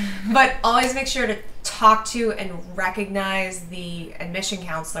 But always make sure to talk to and recognize the admission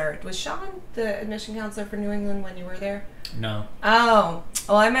counselor. Was Sean the admission counselor for New England when you were there? No. Oh,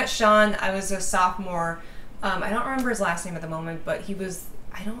 well, I met Sean. I was a sophomore. I don't remember his last name at the moment, but he was,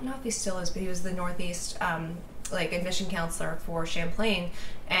 I don't know if he still is, but he was the Northeast admission counselor for Champlain,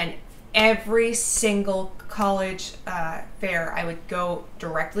 and every single college fair I would go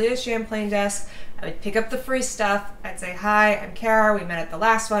directly to Champlain desk. I would pick up the free stuff. I'd say, hi, I'm Kara, we met at the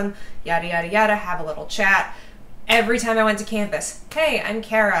last one, yada yada yada, have a little chat. Every time I went to campus, hey, I'm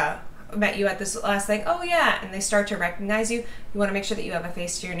Kara, met you at this last thing. Oh yeah. And they start to recognize you. You want to make sure that you have a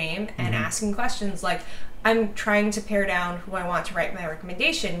face to your name and asking questions like, I'm trying to pare down who I want to write my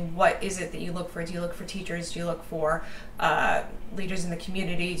recommendation. What is it that you look for? Do you look for teachers? Do you look for leaders in the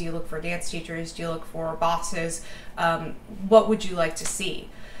community? Do you look for dance teachers? Do you look for bosses? What would you like to see?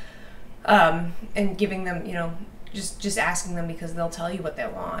 And giving them, just asking them because they'll tell you what they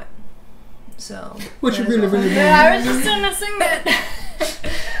want. So what you really want. Yeah, I was just missing that.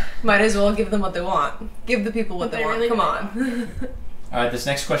 Might as well give them what they want. Give the people what they want. Really Come on. All right, this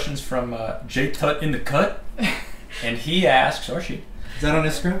next question's from J Tut in the Cut, and he asks, or she. Is that on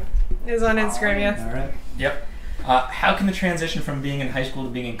Instagram? It's on Instagram, yes. All right. Yep. How can the transition from being in high school to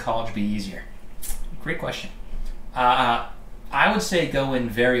being in college be easier? Great question. I would say go in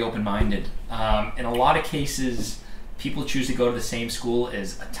very open-minded. In a lot of cases, people choose to go to the same school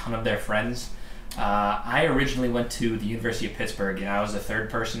as a ton of their friends. I originally went to the University of Pittsburgh, and I was the third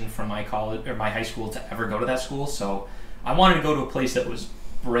person from my college or my high school to ever go to that school. So I wanted to go to a place that was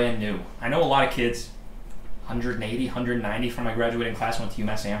brand new. I know a lot of kids, 180, 190 from my graduating class went to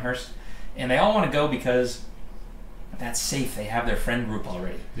UMass Amherst, and they all want to go because that's safe. They have their friend group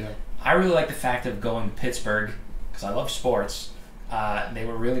already. Yeah. I really like the fact of going to Pittsburgh because I love sports. They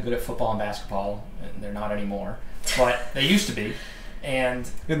were really good at football and basketball, and they're not anymore, but they used to be. And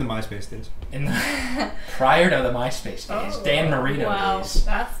in the MySpace days. Prior to the MySpace days, Dan Marino days.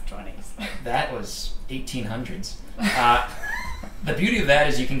 That's 20s. That was 1800s. The beauty of that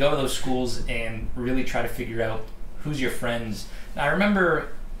is you can go to those schools and really try to figure out who's your friends. Now, I remember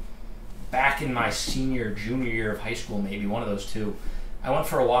back in my junior year of high school, maybe one of those two, I went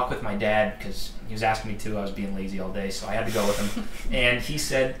for a walk with my dad because he was asking me to. I was being lazy all day, so I had to go with him. And he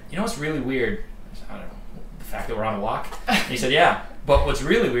said, you know what's really weird? I said, I don't know, the fact that we're on a walk? And he said, yeah, but what's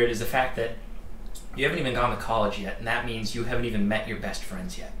really weird is the fact that you haven't even gone to college yet, and that means you haven't even met your best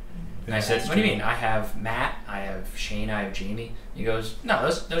friends yet. And I said, what do you mean? I have Matt, I have Shane, I have Jamie. He goes, no,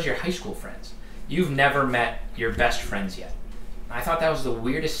 those are your high school friends. You've never met your best friends yet. And I thought that was the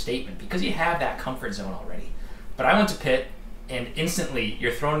weirdest statement because you have that comfort zone already. But I went to Pitt, and instantly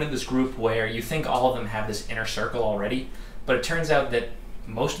you're thrown into this group where you think all of them have this inner circle already, but it turns out that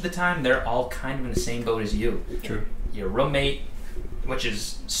most of the time they're all kind of in the same boat as you. True. Your roommate, which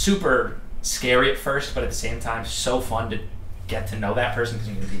is super scary at first, but at the same time so fun to get to know that person because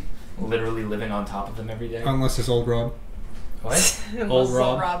you're going to be literally living on top of them every day. Unless it's old Rob. What? Old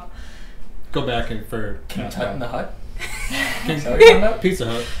Rob. Go back for King Tut in the Hut? Is that what you're talking about? Pizza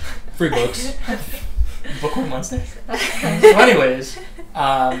Hut. Free books. Bookworm Wednesday? So anyways,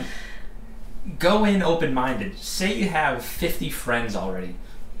 go in open-minded. Say you have 50 friends already.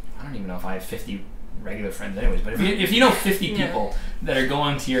 I don't even know if I have 50 regular friends anyways, but if you know 50 people that are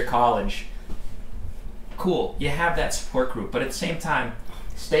going to your college, cool. You have that support group, but at the same time,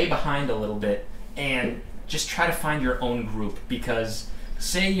 stay behind a little bit and just try to find your own group because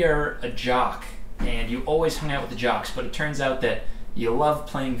say you're a jock and you always hung out with the jocks, but it turns out that you love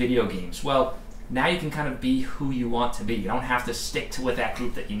playing video games. Well, now you can kind of be who you want to be. You don't have to stick with that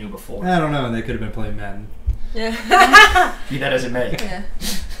group that you knew before. I don't know. They could have been playing Madden. Yeah. Be that as it may. Yeah.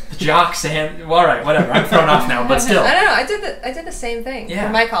 The jocks and well, all right, whatever. I'm thrown off now, but still. I don't know. I did the same thing for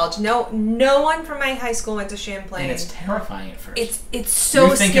my college. No one from my high school went to Champlain. And it's terrifying at first. It's so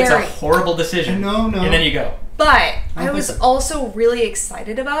you think scary. It's a horrible decision. No. And then you go. But I was also really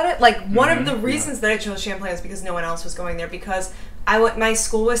excited about it. Like one of the reasons that I chose Champlain was because no one else was going there. Because my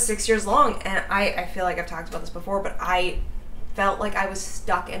school was 6 years long, and I feel like I've talked about this before, but I felt like I was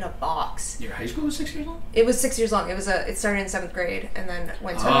stuck in a box. Your high school was 6 years long? It was 6 years long. It started in 7th grade and then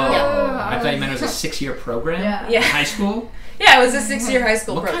went to I thought you meant it was a 6-year program. Yeah. High school. Yeah, it was a 6-year high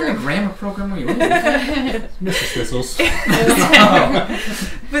school What program. kind of grammar program were you in? Mrs. Thistles.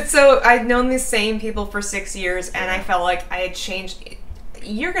 But so I'd known the same people for 6 years, and I felt like I had changed.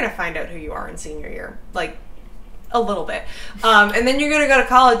 You're gonna find out who you are in senior year, like a little bit, and then you're gonna go to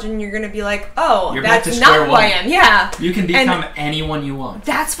college, and you're gonna be like, oh, You're back that's to not square who I one. am. Yeah, You can become anyone you want.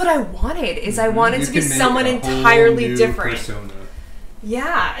 that's what I wanted. Is I wanted You to be can make someone a whole entirely new different. persona.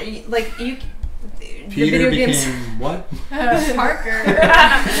 Yeah, like you. The Peter video became games. what? Parker.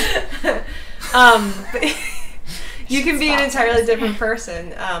 But you can be an entirely different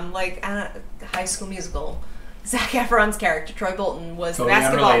person. Like High School Musical. Zac Efron's character, Troy Bolton, was Totally the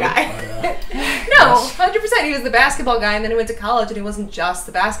basketball unrelated. guy. No, 100%. He was the basketball guy, and then he went to college, and he wasn't just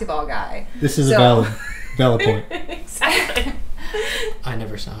the basketball guy. This is So- a valid point. Exactly. I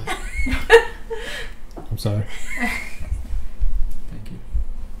never saw it. I'm sorry. Thank you.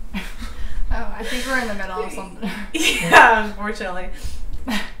 Oh, I think we're in the middle of something. Yeah, unfortunately.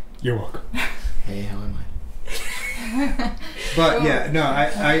 You're welcome. Hey, how am I? But yeah, no,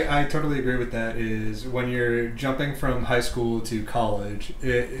 I totally agree with that. Is when you're jumping from high school to college,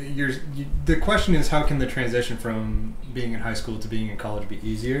 the question is how can the transition from being in high school to being in college be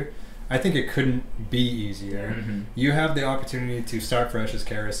easier? I think it couldn't be easier. Mm-hmm. You have the opportunity to start fresh, as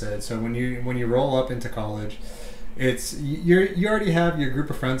Kara said. So when you roll up into college, you already have your group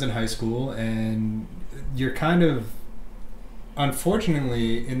of friends in high school, and you're kind of,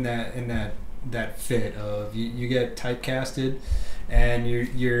 unfortunately, in that fit of you get typecasted, and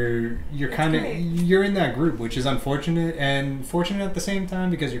you're kind of you're in that group, which is unfortunate and fortunate at the same time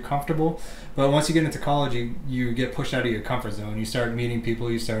because you're comfortable. But once you get into college, you get pushed out of your comfort zone. You start meeting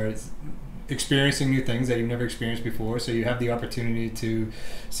people. You start experiencing new things that you've never experienced before. So you have the opportunity to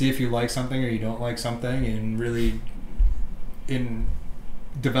see if you like something or you don't like something, and really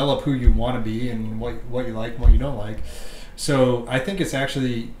develop who you want to be and what you like and what you don't like. So I think it's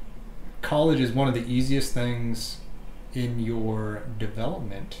actually, college is one of the easiest things in your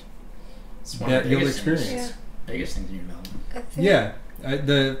development It's one that of the you'll biggest experience. things. Biggest things in your development. Yeah,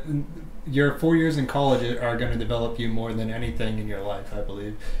 your 4 years in college are going to develop you more than anything in your life, I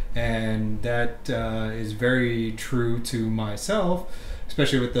believe, and that is very true to myself,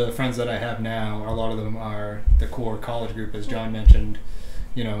 especially with the friends that I have now. A lot of them are the core college group, as John mentioned.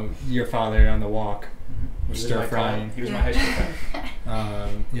 You know, your father on the walk, stir frying. He was my high school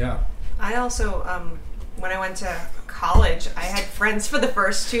friend. Yeah. I also, when I went to college, I had friends for the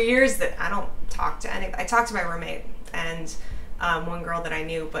first 2 years that I don't talk to any. I talked to my roommate and one girl that I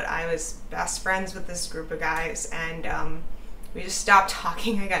knew, but I was best friends with this group of guys, and we just stopped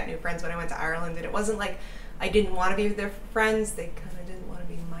talking. I got new friends when I went to Ireland, and it wasn't like I didn't want to be their friends. They kind of didn't want to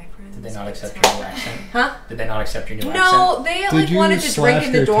be my friends. Did they not accept It's your new accent? Huh? Did they not accept your new accent? No, they Did like you wanted to drink slash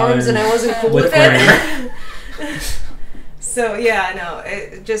in the their dorms, and I tires wasn't cool with with it. So yeah, no,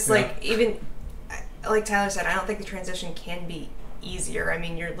 it just Yeah. like even like Tyler said, I don't think the transition can be easier. I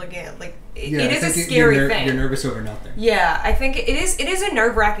mean, you're looking at like it I is a think scary thing. You're nervous over nothing. Yeah, I think it is a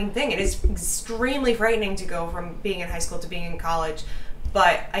nerve-wracking thing. It is extremely frightening to go from being in high school to being in college.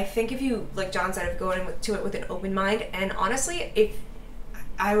 But I think if you, like John said, if going to it with an open mind, and honestly, if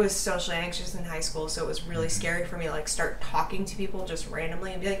I was socially anxious in high school, so it was really scary for me to like start talking to people just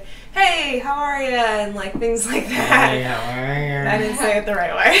randomly and be like, "Hey, how are you?" and like things like that. I didn't say it the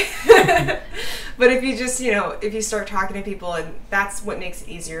right way. But if you just, if you start talking to people, and that's what makes it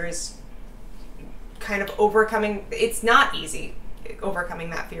easier, is kind of overcoming. It's not easy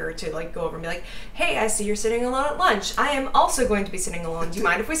overcoming that fear to like go over and be like, "Hey, I see you're sitting alone at lunch. I am also going to be sitting alone. Do you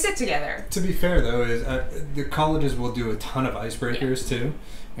mind if we sit together?" To be fair, though, is the colleges will do a ton of icebreakers too,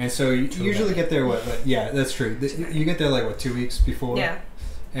 and so you usually get there. Yeah, that's true. You get there like 2 weeks before. Yeah.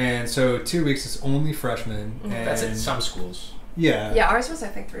 And so 2 weeks is only freshmen. And That's at some schools. Yeah. Yeah, ours was I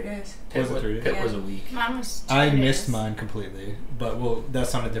think 3 days. Pitt Was it 3 days? Pitt Yeah. was a week. Mine was I 2 missed days. mine completely, but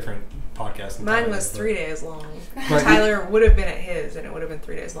that's on a different podcast. Mine entirely, was but- 3 days long. But Tyler would have been at his, and it would have been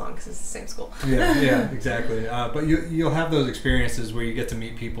 3 days long because it's the same school. Yeah, exactly. But you'll have those experiences where you get to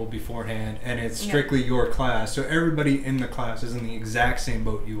meet people beforehand, and it's strictly your class. So everybody in the class is in the exact same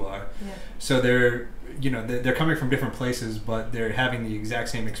boat you are. Yeah. So they're coming from different places, but they're having the exact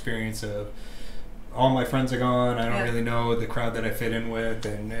same experience of, all my friends are gone. I don't really know the crowd that I fit in with,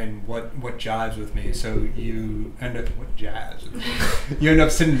 and what jives with me. So you end up you end up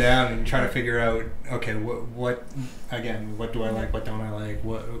sitting down and trying to figure out, okay, what do I like? What don't I like?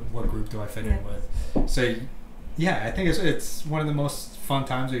 What group do I fit in with? So yeah, I think it's one of the most fun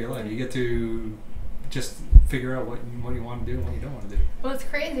times of your life. You get to just figure out what you want to do and what you don't want to do. Well, it's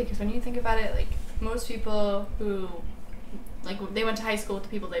crazy because when you think about it, like most people who, like they went to high school with the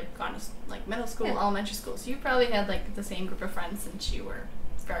people they've gone to like middle school, elementary school. So you probably had like the same group of friends since you were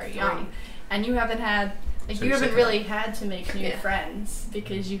very young, and you haven't had like So you you're haven't sick of really had to make new Yeah. friends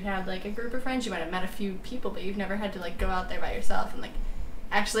because you had like a group of friends. You might have met a few people, but you've never had to like go out there by yourself and like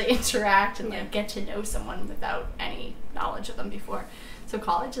actually interact and like get to know someone without any knowledge of them before. So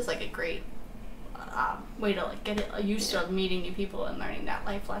college is like a great way to like get used to meeting new people and learning that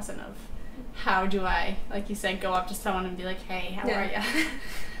life lesson of how do I, like you said, go up to someone and be like, hey, how are you?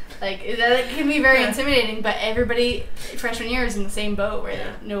 Like that can be very intimidating, but everybody freshman year is in the same boat where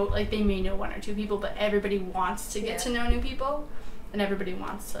they know, like they may know one or two people, but everybody wants to get to know new people, and everybody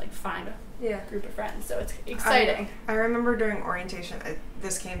wants to like find a group of friends. So it's exciting. I remember during orientation,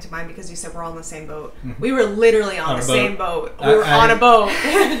 this came to mind because you said we're all in the same boat. We were literally on the same boat. We were on a boat.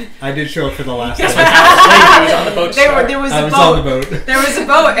 I did show up for the last time. I was on the boat. There was I a was boat. on the boat. There was a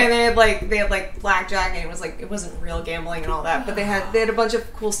boat, and they had blackjack, and it wasn't real gambling and all that, but they had a bunch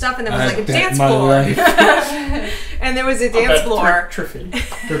of cool stuff, and there was like a dance floor. And there was a dance floor.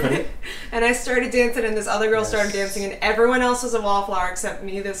 And I started dancing, and this other girl started dancing, and everyone else was a wallflower except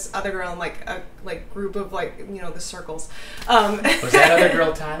me, this other girl, and like a group of the circles. Was that other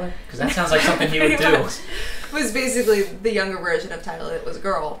girl Tyler? Because that sounds like something he would do. It was basically the younger version of Tyler. It was a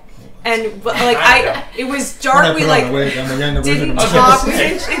girl, and it was dark. We didn't talk.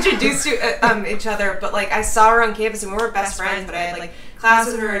 We introduced to each other, but like I saw her on campus, and we weren't best friends. But I had like class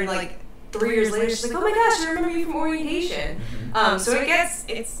with her, and like 3 years later, she's like, "Oh my gosh, I remember you from orientation." So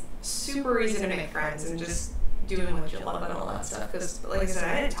it's super easy to make friends and just doing what you love and all that stuff. Because like I said,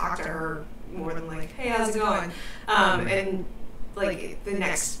 I didn't talk to her more than like, "Hey, how's it going?" And like the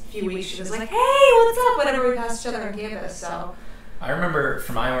next few weeks, she was like, "Hey, what's up?" Whenever we passed each other on campus. So I remember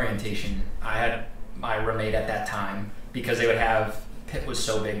for my orientation, I had my roommate at that time because they would have, Pitt was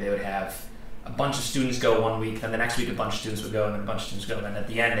so big, they would have a bunch of students go 1 week, then the next week a bunch of students would go, and then a bunch of students go, and then at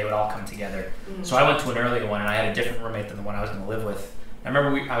the end they would all come together. So I went to an earlier one, and I had a different roommate than the one I was going to live with. I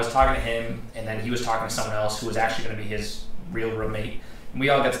remember I was talking to him, and then he was talking to someone else who was actually going to be his real roommate. And we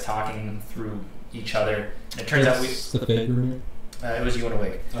all got to talking through each other. And it turns out the fake roommate? It was you and a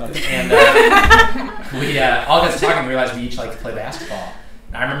wig. And we all got to talking and realized we each liked to play basketball.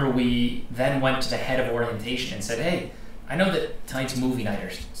 And I remember we then went to the head of orientation and said, hey, I know that tonight's movie night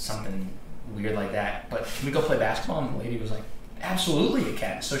or something weird like that, but can we go play basketball? And the lady was like, absolutely you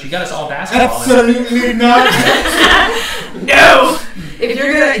can. So she got us all basketball. Absolutely not. no. If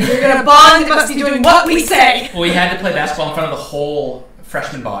you're gonna bond, it must be doing what we say. Well, we had to play basketball in front of the whole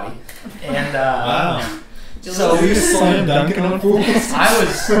freshman body. And wow. So you slam dunking on fools? I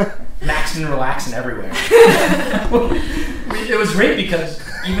was maxing and relaxing everywhere. It was great because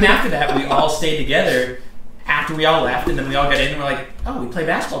even after that, we all stayed together after we all left, and then we all got in and we're like, oh, we play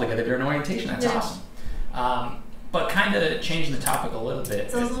basketball together during orientation. That's awesome. But kind of changing the topic a little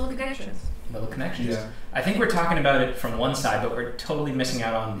bit. So those little connections. Little connections. Yeah. I think we're talking about it from one side, but we're totally missing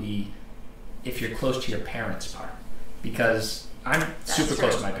out on the if you're close to your parents part. Because I'm super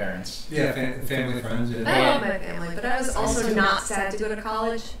close to my parents. Yeah, family, friends. Yeah. I love my family, but I was also not sad to go to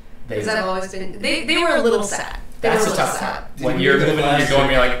college. Because I've always been, they were a little sad. That's the tough part. When you're moving and you're going,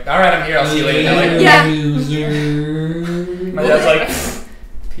 you're like, all right, I'm here, I'll see you later. And they're like, my dad's like,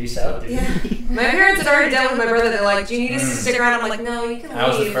 peace out, dude. Yeah. My parents had already dealt with my brother. They're like, do you need us to stick around? I'm like, no, you can I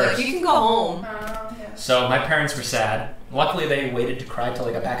was the leave. first. Like, you can go home. So my parents were sad. Luckily, they waited to cry till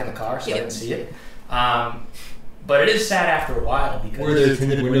they got back in the car, so I didn't see it. But it is sad after a while because... Were there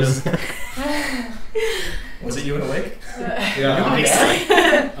tinted windows? Was it you in a wig? Yeah.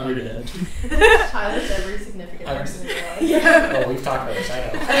 I'm your dad. Tyler's every significant person in your life. Oh, we've talked about this, I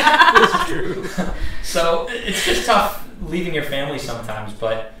know. It's true. So it's just tough leaving your family sometimes,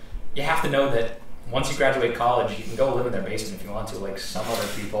 but you have to know that once you graduate college, you can go live in their basement if you want to, like some other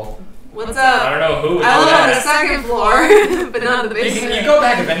people. What's up? I don't know who. I live on the second floor, but not the basement. You go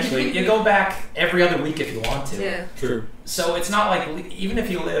back eventually. You go back every other week if you want to. Yeah. True. So it's not like, even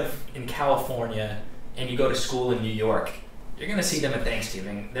if you live in California and you go to school in New York, you're going to see them at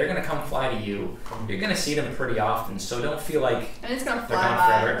Thanksgiving. They're going to come fly to you. You're going to see them pretty often, so don't feel like and it's gonna they're fly gone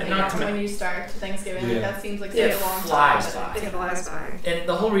by. forever. Like, And not to when you start to Thanksgiving, Yeah. like, that seems like It such a long flies time. by. It flies by. And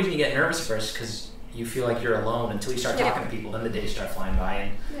the whole reason you get nervous first because you feel like you're alone until you start talking to people, then the days start flying by.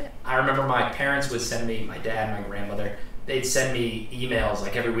 And I remember my parents would send me, my dad, my grandmother, they'd send me emails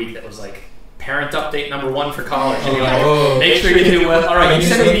like every week that was like, parent update number 1 for college. And you're like, make sure you do well. All right, you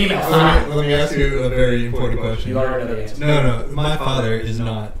send me an email. Let me ask you a very important question. You already know the answer. No. My father is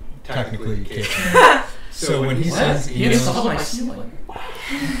not technically Catholic. So when he sends He installed emails... my ceiling.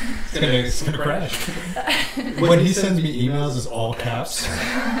 It's gonna crash. When he sends me emails, it's all caps.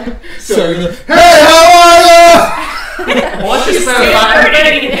 So he's like, hey, how are you? Well,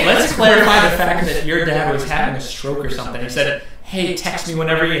 let's clarify the fact that your dad was having a stroke or something. He said, hey, text me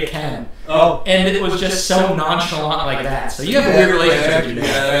whenever you can. Oh. And it was just so nonchalant like that. So you have a weird relationship with your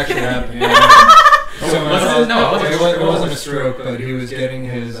dad. That actually happened. It wasn't a stroke, but he was getting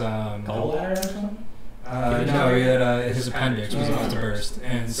his Gallbladder or something? no, he had his appendix was about to burst,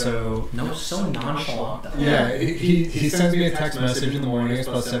 and so so nonchalant though. yeah, he sends me a text message in the morning. It's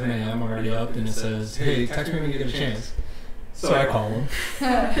about 7 a.m. I'm already up, and it says, "Hey, text me when you get a chance." So I call him.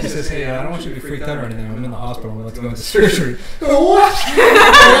 He says, "Hey, I don't want you to be freaked out or anything. I'm in the hospital. We're about to go into surgery." What?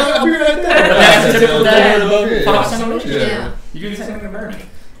 I'll be right there. That's a typical dad. Fox Yeah. emotion. Yeah. You do the same thing to Bernie.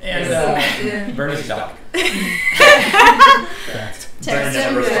 And Bernie's dog. Fact. Bernie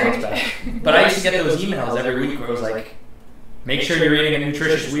never responds back. But I used to get those emails every week where it was like, make sure you're eating a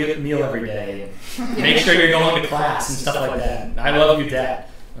nutritious meal every day. Make sure you're going to class and stuff like that. I love you, Dad.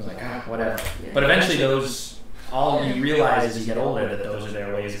 I was like, whatever. But eventually those, all you realize as you get older that those are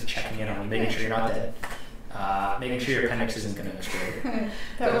their ways of checking in on you, making sure you're not dead. Making sure your appendix isn't going to explode.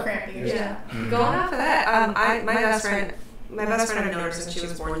 That cramping. Yeah. Going off of that, my best friend I've known her since she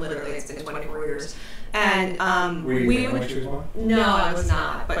was born. Literally, it's been 24 years. And Were you when she was born? No, I was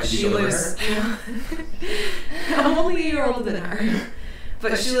not. But she lives. I'm only a year older than her.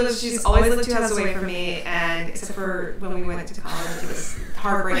 But she's always lived 2 houses away from me, and except for when we went to college, it was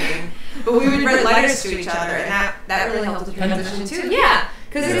heartbreaking. But we would write letters to each other, and that really helped with the transition too. Yeah,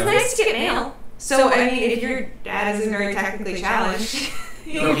 because it's nice to get mail. So I mean, if your dad isn't very technically challenged,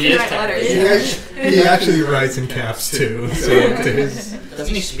 you can write letters. He actually writes in caps too. So to his,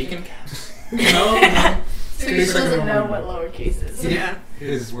 Doesn't he speak in caps? no. So he doesn't know what lowercase is. Yeah.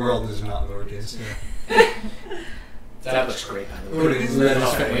 His world is not lowercase. Yeah. That looks great, by the way. What is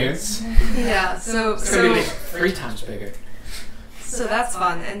letters for ants? Yeah. So It's going to be 3 times bigger. So that's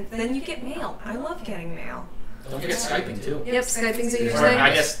fun, and then you get mail. I love getting mail. Don't forget Skyping, too. Yep, Skyping's a huge Or, thing.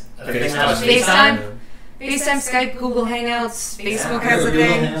 I guess the thing now is FaceTime. FaceTime, Skype, Google Hangouts, Facebook has a Google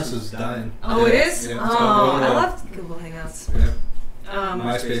thing. Hangouts is dying. Oh, it is? Yeah, it's Oh, going I well. love Google Hangouts. Yeah.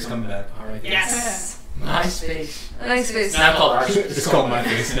 MySpace coming back. All right. Yes. MySpace. MySpace. Now called our It's called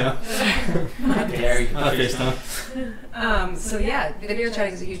MySpace now. How dare you? Not FaceTime. So yeah, video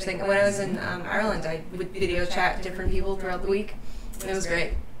chatting is a huge thing. When I was in Ireland, I would video chat different people throughout the week. It was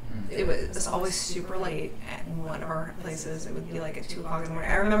great. It was always super late at one of our places. It would be like at 2 o'clock in the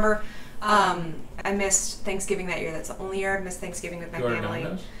morning. I remember I missed Thanksgiving that year. That's the only year I've missed Thanksgiving with my You ordered family.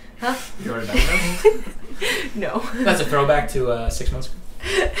 Domino's? Huh? You ordered Domino's? No. That's a throwback to 6 months ago.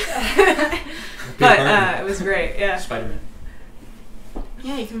 But it was great. Yeah. Spider-Man.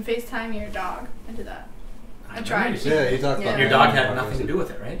 Yeah, you can FaceTime your dog. I did that. I tried. Yeah, you talked about Your dog had nothing to do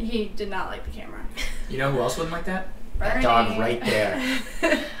with it, right? He did not like the camera. You know who else wouldn't like that? That Bernie. dog right there.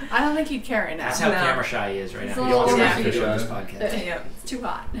 I don't think he'd care right now. That's how No. camera shy he is right It's now. a He don't little want to shy. video on this podcast. Yeah. It's too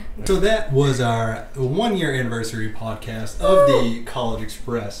hot. So that was our 1-year anniversary podcast of the College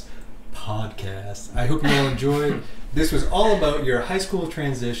Express podcast. I hope you all enjoyed. This was all about your high school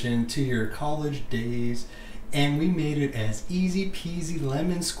transition to your college days, and we made it as easy peasy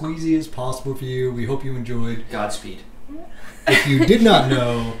lemon squeezy as possible for you. We hope you enjoyed. Godspeed. If you did not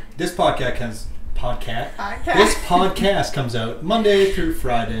know, this podcast comes out Monday through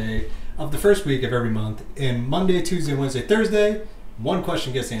Friday of the first week of every month. And Monday, Tuesday, Wednesday, Thursday, 1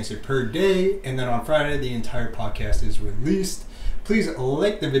 question gets answered per day. And then on Friday, the entire podcast is released. Please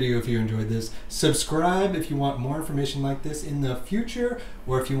like the video if you enjoyed this. Subscribe if you want more information like this in the future,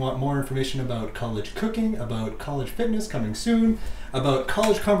 or if you want more information about college cooking, about college fitness coming soon, about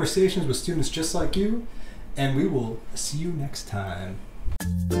college conversations with students just like you. And we will see you next time.